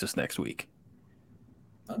to Texas next week.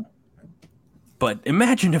 Oh. But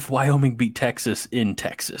imagine if Wyoming beat Texas in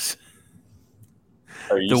Texas.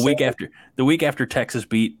 The week after Texas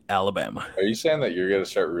beat Alabama. Are you saying that you're going to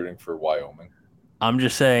start rooting for Wyoming? I'm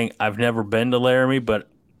just saying I've never been to Laramie, but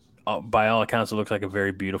by all accounts, it looks like a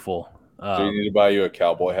very beautiful. Do you need to buy you a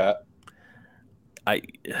cowboy hat?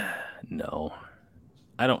 No,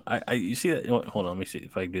 I don't. You see that? Hold on, let me see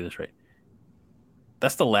if I can do this right.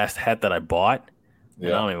 That's the last hat that I bought, and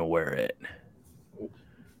I don't even wear it.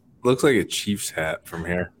 Looks like a Chiefs hat from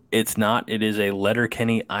here. It's not. It is a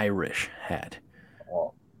Letterkenny Irish hat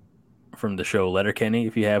from the show Letterkenny.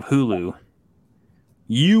 If you have Hulu,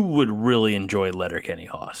 you would really enjoy Letterkenny,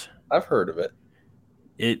 Hoss. I've heard of it.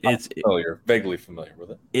 It's vaguely familiar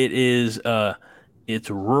with it. It is. It's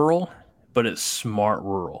rural, but it's smart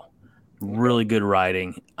rural. Really good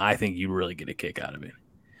writing. I think you really get a kick out of it,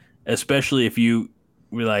 especially if you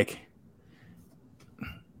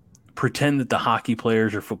pretend that the hockey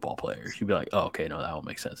players are football players. You'd be like, oh, okay, no, that will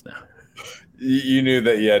make sense now. You knew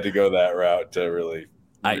that you had to go that route to really.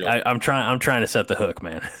 I'm trying to set the hook,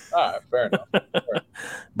 man. All right, fair enough.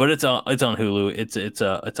 But it's on Hulu.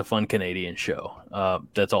 It's a fun Canadian show.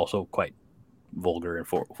 That's also quite vulgar and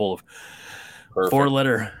full of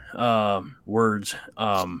four-letter words.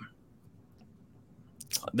 I'll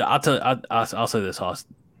say this, Hoss.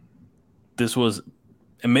 This was,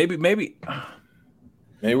 and maybe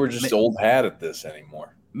we're just old hat at this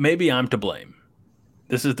anymore. Maybe I'm to blame.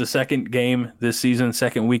 This is the second game this season,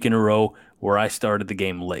 second week in a row where I started the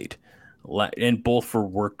game late, and both for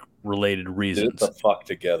work-related reasons. Get the fuck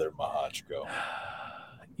together, Mahachko.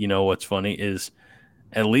 You know what's funny is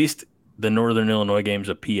at least the Northern Illinois game's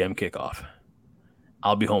a PM kickoff.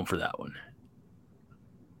 I'll be home for that one.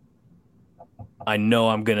 I know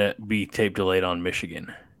I'm going to be tape delayed on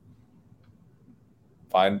Michigan.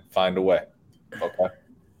 Find a way. Okay.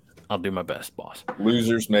 I'll do my best, boss.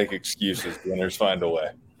 Losers make excuses. Winners find a way.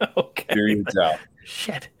 Okay. Do your job.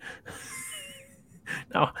 Shit.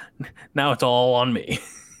 Now it's all on me.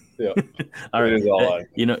 Yeah. All right. It is all on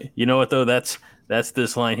you. You know what though? That's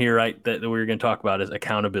this line here, right? That we're going to talk about is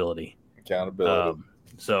accountability.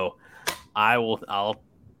 So I'll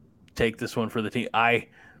take this one for the team. I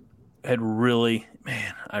had really,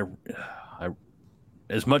 man, I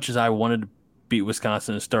as much as I wanted to beat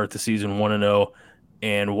Wisconsin and start the season 1-0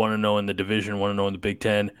 and 1-0 in the division, 1-0 in the Big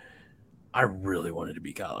Ten, I really wanted to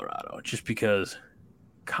beat Colorado just because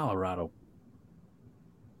Colorado.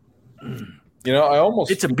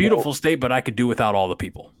 It's a beautiful state, but I could do without all the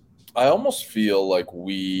people. I almost feel like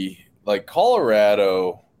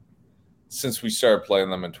Colorado, since we started playing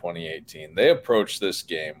them in 2018, they approached this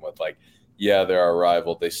game with they're our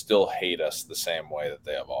rival. They still hate us the same way that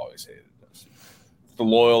they have always hated us. The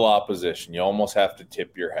loyal opposition. You almost have to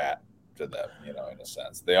tip your hat to them, in a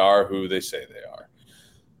sense. They are who they say they are.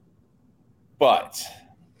 But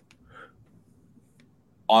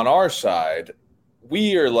on our side,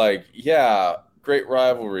 we are great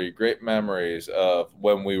rivalry, great memories of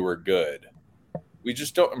when we were good. We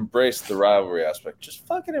just don't embrace the rivalry aspect. Just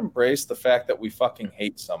fucking embrace the fact that we fucking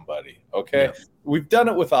hate somebody, okay? Yeah. We've done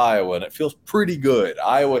it with Iowa, and it feels pretty good.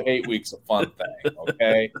 Iowa hate week's a fun thing,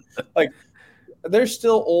 okay? There's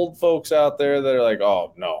still old folks out there that are like,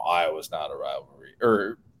 oh, no, Iowa's not a rivalry.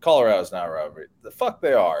 Or Colorado's not a rivalry. The fuck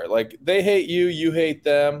they are. They hate you, you hate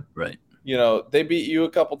them. Right. They beat you a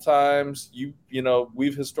couple times.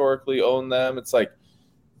 We've historically owned them. It's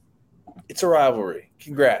it's a rivalry.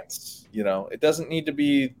 Congrats. It doesn't need to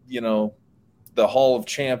be, the Hall of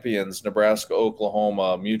Champions, Nebraska,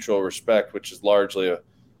 Oklahoma, mutual respect, which is largely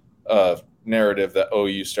a narrative that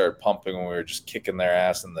OU started pumping when we were just kicking their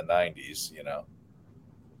ass in the 90s,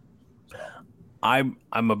 I'm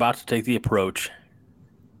about to take the approach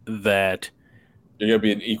that you're going to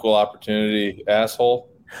be an equal opportunity asshole.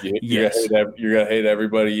 You're going to hate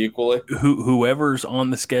everybody equally. Whoever's on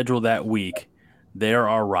the schedule that week, they're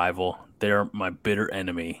our rival. They're my bitter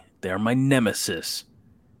enemy. They're my nemesis.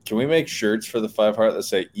 Can we make shirts for the 5 Heart that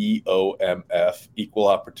say EOMF, equal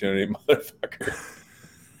opportunity motherfucker?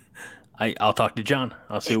 I'll talk to John.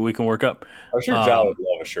 I'll see what we can work up. I'm sure John would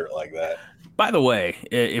love a shirt like that. By the way,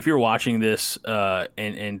 if you're watching this or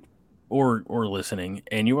listening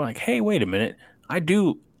and you're like, hey, wait a minute, I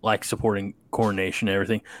do like supporting Corn Nation and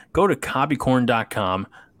everything, go to copycorn.com.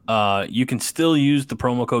 You can still use the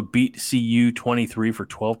promo code BEATCU23 for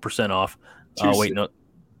 12% off. Wait, no.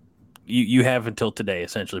 You have until today,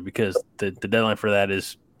 essentially, because the deadline for that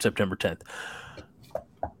is September 10th.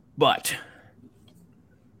 But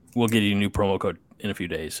we'll get you a new promo code in a few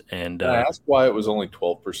days. And Can I ask why it was only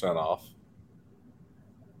 12% off?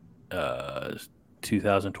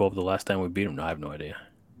 2012, the last time we beat him. No, I have no idea.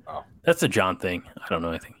 Oh. That's a John thing. I don't know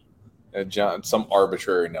anything. John, some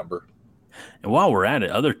arbitrary number. And while we're at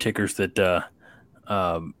it, other tickers that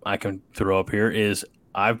I can throw up here is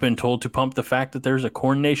I've been told to pump the fact that there's a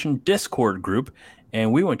Corn Nation Discord group,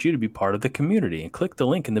 and we want you to be part of the community. And click the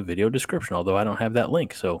link in the video description, although I don't have that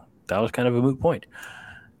link, so that was kind of a moot point.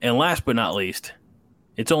 And last but not least,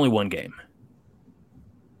 it's only one game.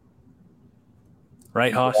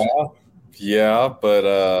 Right, Hoss? Yeah, but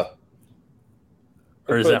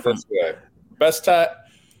or is that from best time?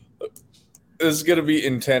 This is going to be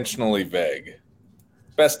intentionally vague.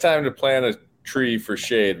 Best time to plant a tree for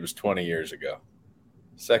shade was 20 years ago.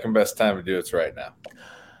 Second best time to do it's right now.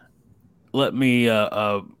 Let me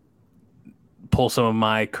pull some of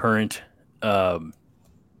my current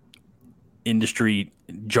industry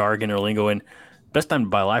jargon or lingo in. Best time to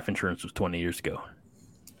buy life insurance was 20 years ago.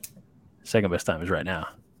 Second best time is right now.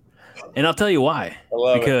 And I'll tell you why.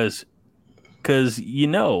 Because you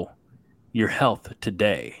know your health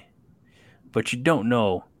today, but you don't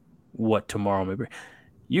know what tomorrow may bring.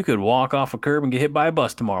 You could walk off a curb and get hit by a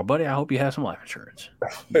bus tomorrow, buddy. I hope you have some life insurance.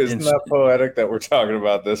 Isn't that poetic that we're talking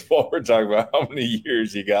about this while we're talking about how many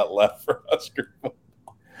years you got left for Husker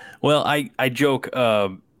football? Well, I joke.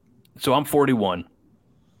 So I'm 41.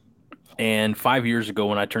 And 5 years ago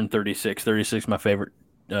when I turned 36, my favorite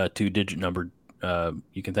two-digit number,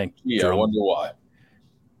 you can thank Jerome. I wonder why.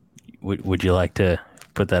 Would you like to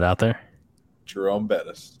put that out there? Jerome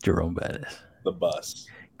Bettis. The bus.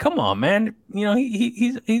 Come on, man. You know,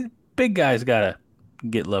 he's big guy's got to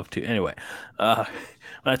get love too. Anyway, when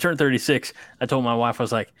I turned 36, I told my wife, I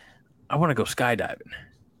was like, I want to go skydiving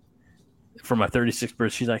for my 36th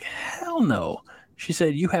birthday. She's like, hell no. She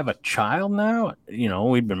said, you have a child now? You know,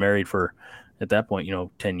 we'd been married for, at that point,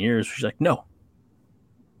 10 years. She's like, no.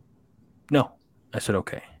 I said,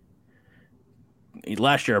 okay.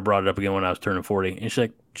 Last year I brought it up again when I was turning 40. And she's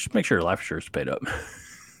like, just make sure your life insurance is paid up.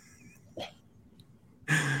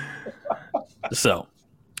 So,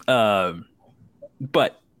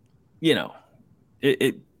 but,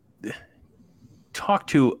 talk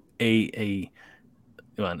to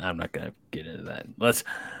well, I'm not going to get into that.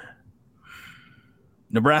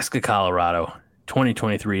 Nebraska, Colorado,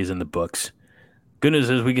 2023 is in the books. Good news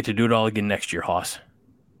is we get to do it all again next year, Hoss.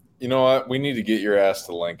 You know what? We need to get your ass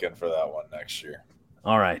to Lincoln for that one next year.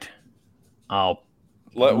 All right.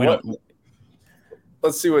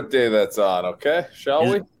 Let's see what day that's on, okay? Shall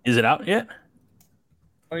we? Is it out yet?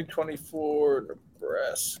 2024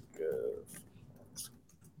 Nebraska.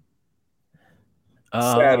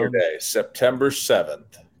 Saturday, September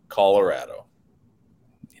 7th, Colorado.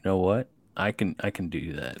 You know what? I can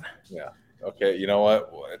do that. Yeah. Okay. You know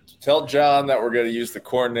what? Tell John that we're going to use the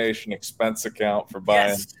Corn Nation expense account for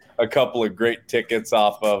buying a couple of great tickets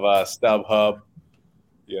off of StubHub.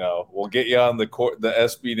 We'll get you on the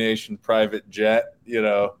SB Nation private jet.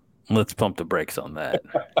 Let's pump the brakes on that.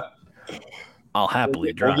 I'll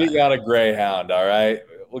happily drive. We'll get you on a Greyhound. All right.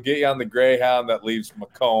 We'll get you on the Greyhound that leaves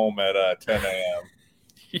Macomb at 10 a.m.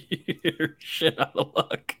 You're shit out of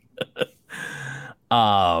luck.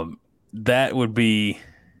 That would be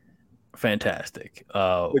fantastic.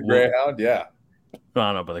 The Greyhound, yeah. I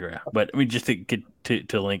don't know about the Greyhound, but I mean, just to get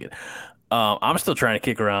to link it. I'm still trying to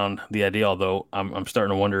kick around the idea, although I'm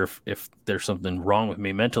starting to wonder if there's something wrong with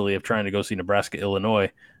me mentally of trying to go see Nebraska,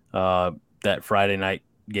 Illinois, that Friday night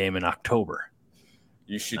game in October.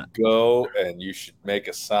 You should go and you should make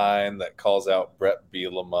a sign that calls out Brett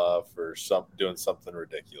Bielema for doing something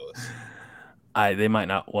ridiculous. They might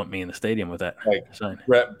not want me in the stadium with that sign.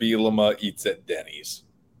 Brett Bielema eats at Denny's.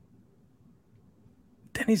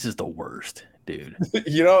 Denny's is the worst, dude.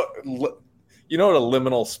 You know what a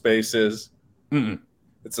liminal space is? Mm-mm.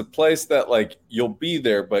 It's a place that you'll be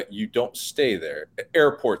there, but you don't stay there.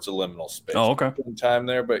 Airport's a liminal space. Oh, okay. You spend time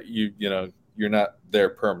there, but you're not there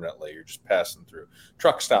permanently. You're just passing through.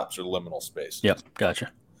 Truck stops are liminal spaces. Yep,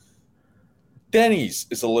 gotcha. Denny's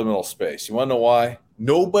is a liminal space. You want to know why?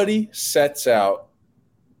 Nobody sets out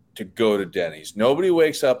to go to Denny's. Nobody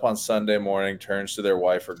wakes up on Sunday morning, turns to their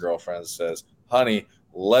wife or girlfriend and says, honey,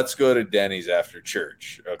 let's go to Denny's after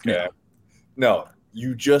church. Okay. Yeah. No,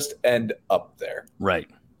 you just end up there. Right.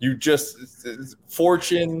 You just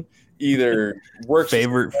fortune either works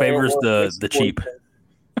favors the cheap.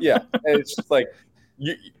 Yeah. And it's just like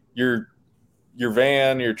your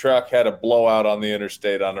van, your truck had a blowout on the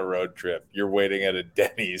interstate on a road trip. You're waiting at a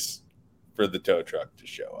Denny's for the tow truck to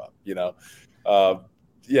show up,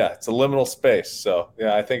 Yeah, it's a liminal space. So,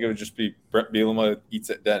 yeah, I think it would just be Brett Bielema eats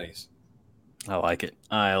at Denny's. I like it.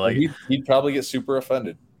 I like it. He'd probably get super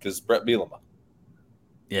offended because Brett Bielema.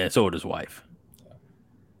 Yeah, so would his wife.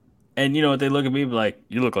 And you know what? They look at me like,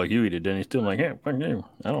 you look like you eat it, Denny. Still, I'm like, yeah, fuck you.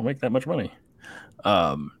 I don't make that much money.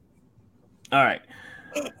 All right.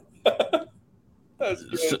 That's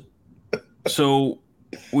good. So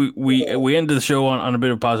we ended the show on a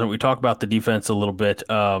bit of a positive. We talked about the defense a little bit.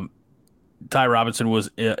 Ty Robinson was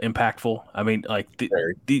impactful. I mean, like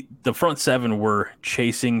the front seven were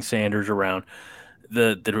chasing Sanders around.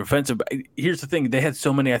 The defensive. Here's the thing: they had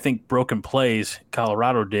so many, I think, broken plays.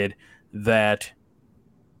 Colorado did that.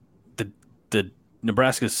 The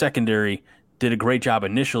Nebraska secondary did a great job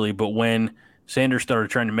initially, but when Sanders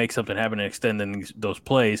started trying to make something happen and extend those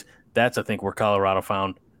plays, that's, I think, where Colorado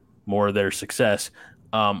found more of their success.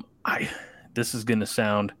 This is going to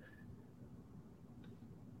sound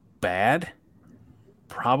bad,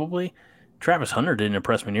 probably. Travis Hunter didn't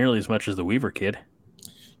impress me nearly as much as the Weaver kid.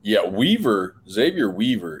 Yeah, Xavier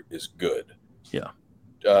Weaver is good. Yeah.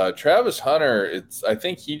 Travis Hunter, I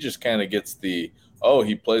think he just kind of gets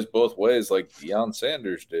he plays both ways like Deion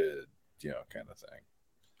Sanders did, kind of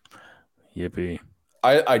thing. Yippee.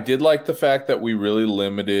 I did like the fact that we really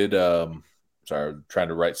limited sorry, I'm trying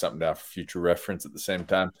to write something down for future reference at the same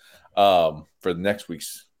time for the next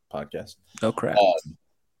week's podcast. Oh, crap.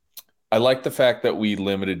 I like the fact that we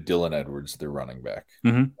limited Dylan Edwards, their running back.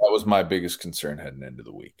 Mm-hmm. That was my biggest concern heading into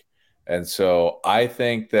the week. And so I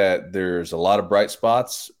think that there's a lot of bright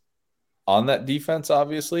spots on that defense,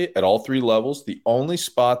 obviously, at all three levels. The only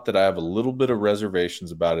spot that I have a little bit of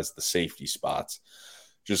reservations about is the safety spots,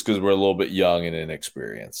 just because we're a little bit young and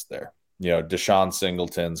inexperienced there. Deshaun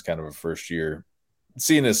Singleton's kind of a first year,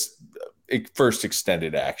 seeing his first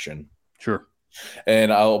extended action. Sure.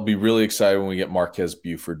 And I'll be really excited when we get Marquez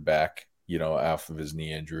Buford back, off of his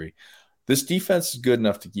knee injury. This defense is good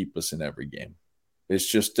enough to keep us in every game. It's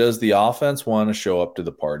just, does the offense want to show up to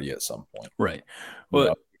the party at some point? Right.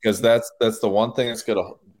 Well, because that's the one thing that's going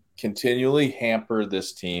to continually hamper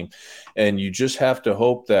this team. And you just have to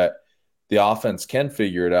hope that the offense can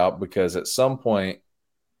figure it out, because at some point,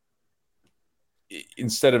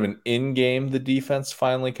 instead of an in-game, the defense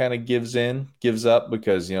finally kind of gives up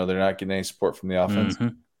because, they're not getting any support from the offense.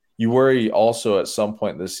 Mm-hmm. You worry also at some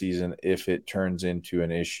point this season if it turns into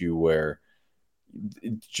an issue where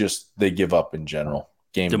they give up in general.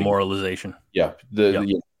 Game demoralization. Yeah.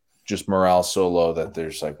 Just morale so low that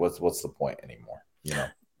there's like, what's the point anymore?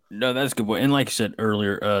 No, that's a good point. And like you said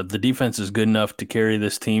earlier, the defense is good enough to carry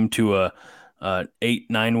this team to a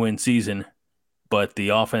 8-9 win season, but the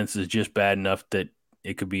offense is just bad enough that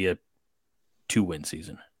it could be a 2-win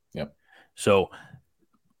season. Yep. So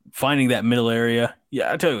finding that middle area,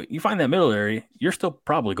 I tell you find that middle area, you're still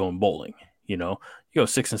probably going bowling. You go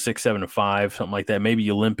 6-6, 7-5, something like that. Maybe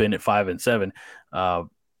you limp in at 5-7.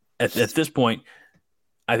 At this point,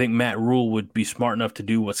 I think Matt Rule would be smart enough to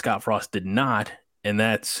do what Scott Frost did not, and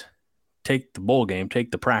that's take the bowl game,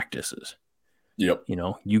 take the practices. Yep.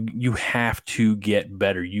 You have to get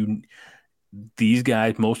better. These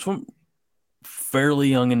guys, most of them, fairly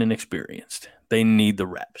young and inexperienced. They need the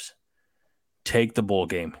reps. Take the bowl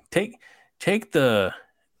game. Take the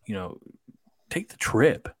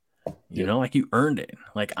trip. Like you earned it.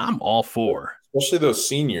 Like I'm all for. Especially those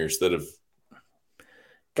seniors that have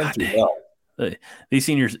God dang. These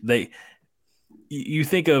seniors, you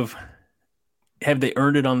think of, have they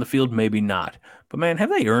earned it on the field? Maybe not. But man, have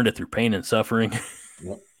they earned it through pain and suffering?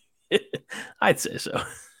 Yep. I'd say so.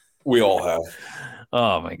 We all have.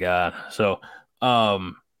 Oh my God. So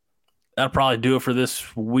that'll probably do it for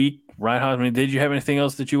this week, right? I mean, did you have anything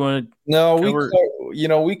else that you wanted to cover?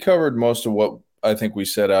 We covered most of what I think we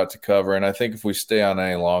set out to cover. And I think if we stay on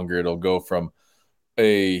any longer, it'll go from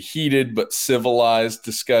a heated but civilized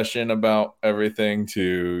discussion about everything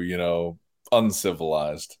to,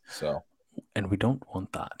 uncivilized. So, and we don't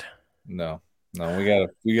want that. No, we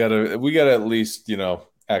gotta at least,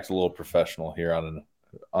 act a little professional here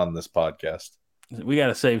on this podcast. We got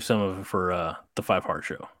to save some of it for the 5 Heart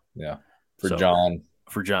Show. Yeah. John.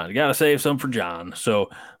 For John. You got to save some for John. So,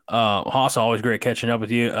 Hoss, always great catching up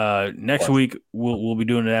with you. Next week, we'll be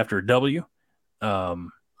doing it after a W. Lord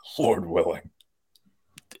willing.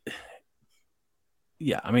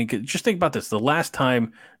 Yeah, I mean, just think about this. The last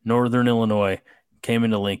time Northern Illinois came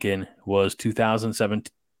into Lincoln was 2007.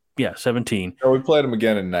 Yeah, 17. No, we played them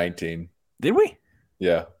again in 19. Did we?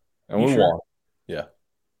 Yeah. And we won. Yeah.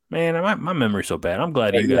 Man, my memory's so bad. I'm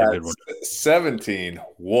glad you got a good one. 17.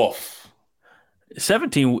 Woof.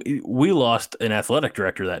 17, we lost an athletic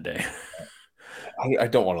director that day. I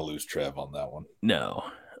don't want to lose Trev on that one. No.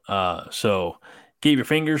 So keep your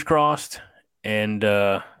fingers crossed, and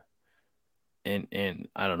and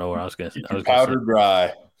I don't know where I was going to. Keep your powder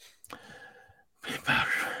dry.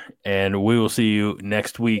 And we will see you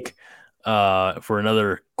next week for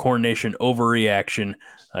another Corn Nation overreaction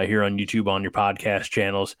here on YouTube on your podcast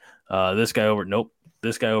channels. This guy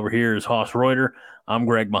over here is Hoss Reuter. I'm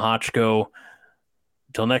Greg Mahochko.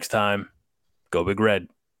 Till next time, go Big Red.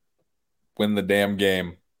 Win the damn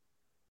game.